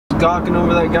gawking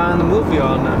over that guy in the movie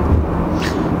all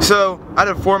night. So, I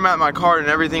had to format my card and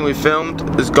everything we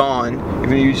filmed is gone.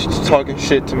 Even you just talking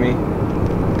shit to me.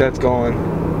 That's gone.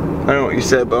 I don't know what you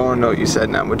said, but I want to know what you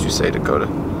said now. What'd you say, Dakota?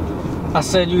 I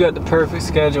said you got the perfect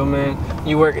schedule, man.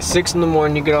 You work at 6 in the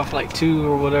morning, you get off like 2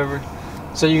 or whatever.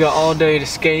 So you got all day to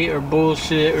skate or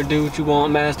bullshit or do what you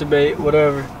want, masturbate,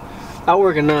 whatever. I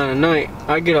work at 9 at night.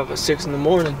 I get off at 6 in the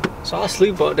morning. So I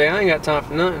sleep all day. I ain't got time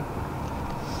for nothing.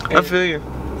 And, I feel you.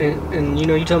 And you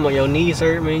know, you talking about your knees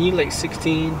hurt, man. You like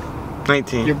 16.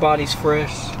 19. Your body's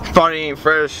fresh. Body ain't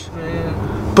fresh.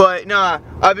 Yeah. But nah,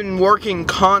 I've been working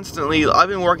constantly. I've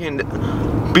been working,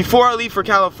 before I leave for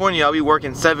California, I'll be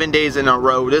working 7 days in a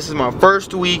row. This is my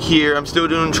first week here. I'm still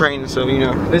doing training, so you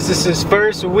know. This is his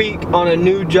first week on a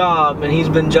new job, and he's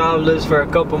been jobless for a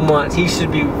couple months. He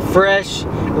should be fresh,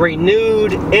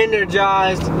 renewed,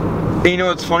 energized. And you know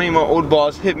what's funny? My old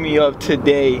boss hit me up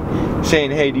today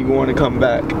saying, hey, do you want to come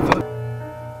back?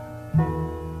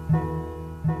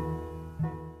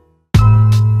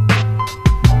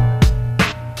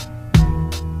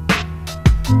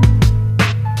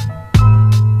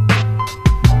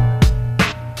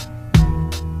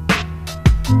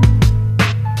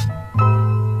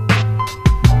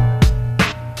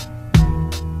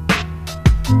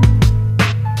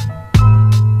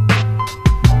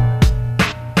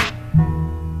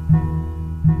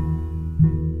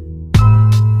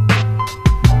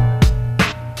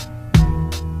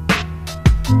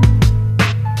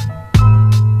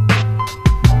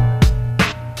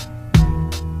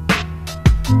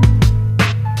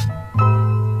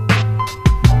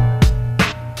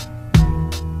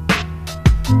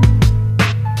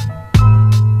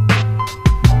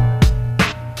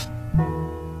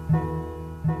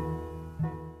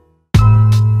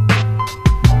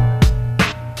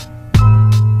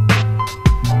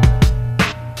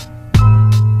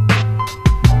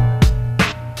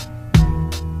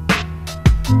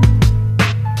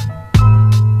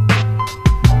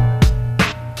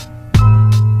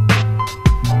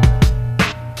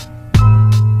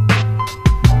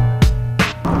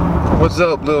 What's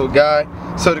up, little guy?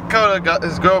 So Dakota got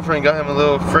his girlfriend got him a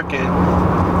little freaking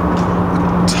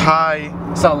Thai.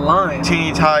 It's a lion.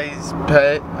 Teeny Thai's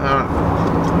pet.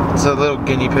 It's a little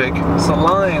guinea pig. It's a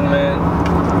lion, man.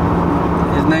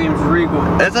 His name's Regal.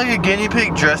 It's like a guinea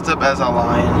pig dressed up as a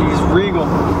lion. He's Regal.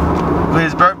 But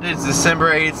his birthday is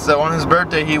December 8th, so on his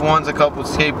birthday he wants a couple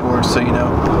skateboards, so you know,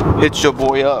 hit your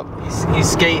boy up. He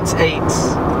skates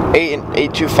 8s.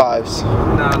 8.25s.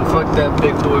 Nah, fuck that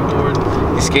big boy board.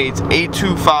 He skates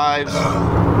 8.25s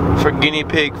for guinea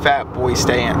pig fat boy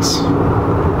stance.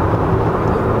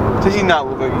 Does he not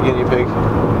look like a guinea pig?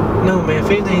 No, man. If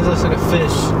anything, he looks like a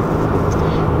fish.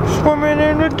 Swimming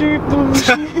in the deep blue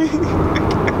sea.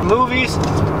 Movies,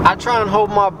 I try and hold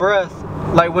my breath.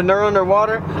 Like when they're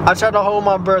underwater, I try to hold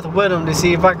my breath with them to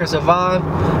see if I can survive.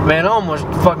 Man, I almost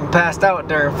fucking passed out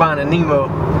there and Finding Nemo.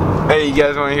 Hey, you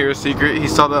guys want to hear a secret? He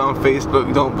saw that on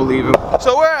Facebook. Don't believe him.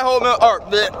 So we're at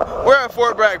we're at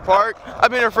Fort Bragg Park. I've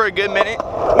been here for a good minute.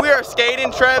 We are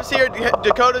skating. Trev's here.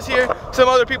 Dakota's here. Some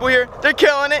other people here. They're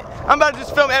killing it. I'm about to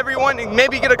just film everyone and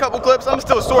maybe get a couple clips. I'm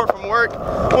still sore from work.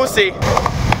 We'll see.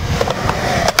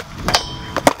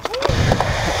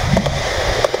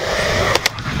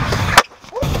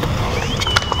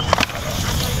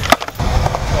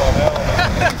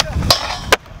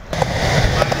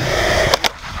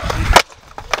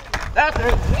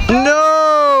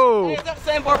 No! Hey, is that the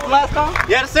same board from last time?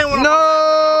 Yeah, the same one.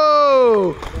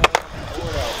 No!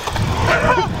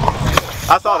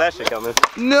 I saw that shit coming.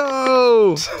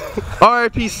 No!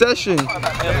 RIP session.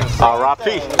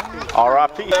 R.I.P.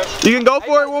 R.I.P. You can go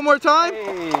for it one more time?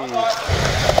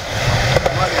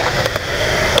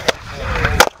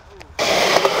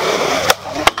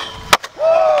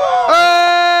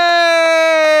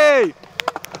 Hey!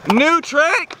 New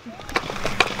trick?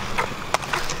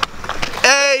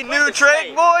 Hey, new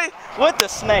trick, boy! With the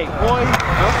snake, boy.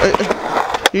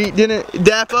 You didn't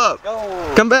dap up.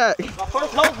 Come back. My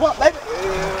first low bump, baby.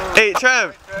 Hey,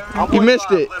 Trev, you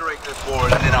missed it. Obliterate this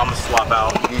board and then I'm gonna swap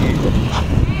out.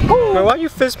 Man, why you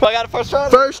fist bump? I got a first try?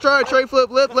 First try, tray flip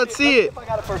lip, let's see it. I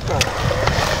got a first try.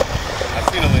 I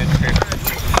seen a lid trick.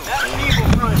 That evil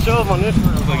front shove on this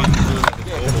one.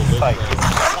 Like,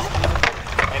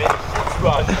 and it's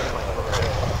right.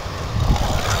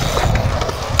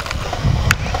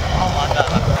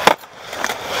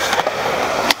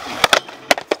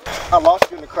 I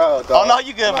lost you in the crowd, dog. Oh no,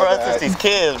 you good, bro. It's just these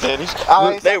kids, man.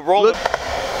 They rolling.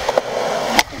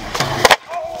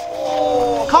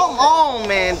 Come on,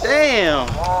 man. Damn.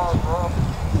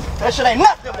 That shit ain't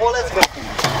nothing, boy. Let's go.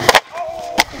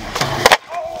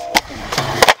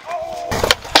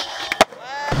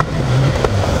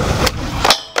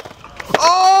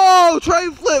 tray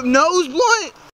flip nose blunt?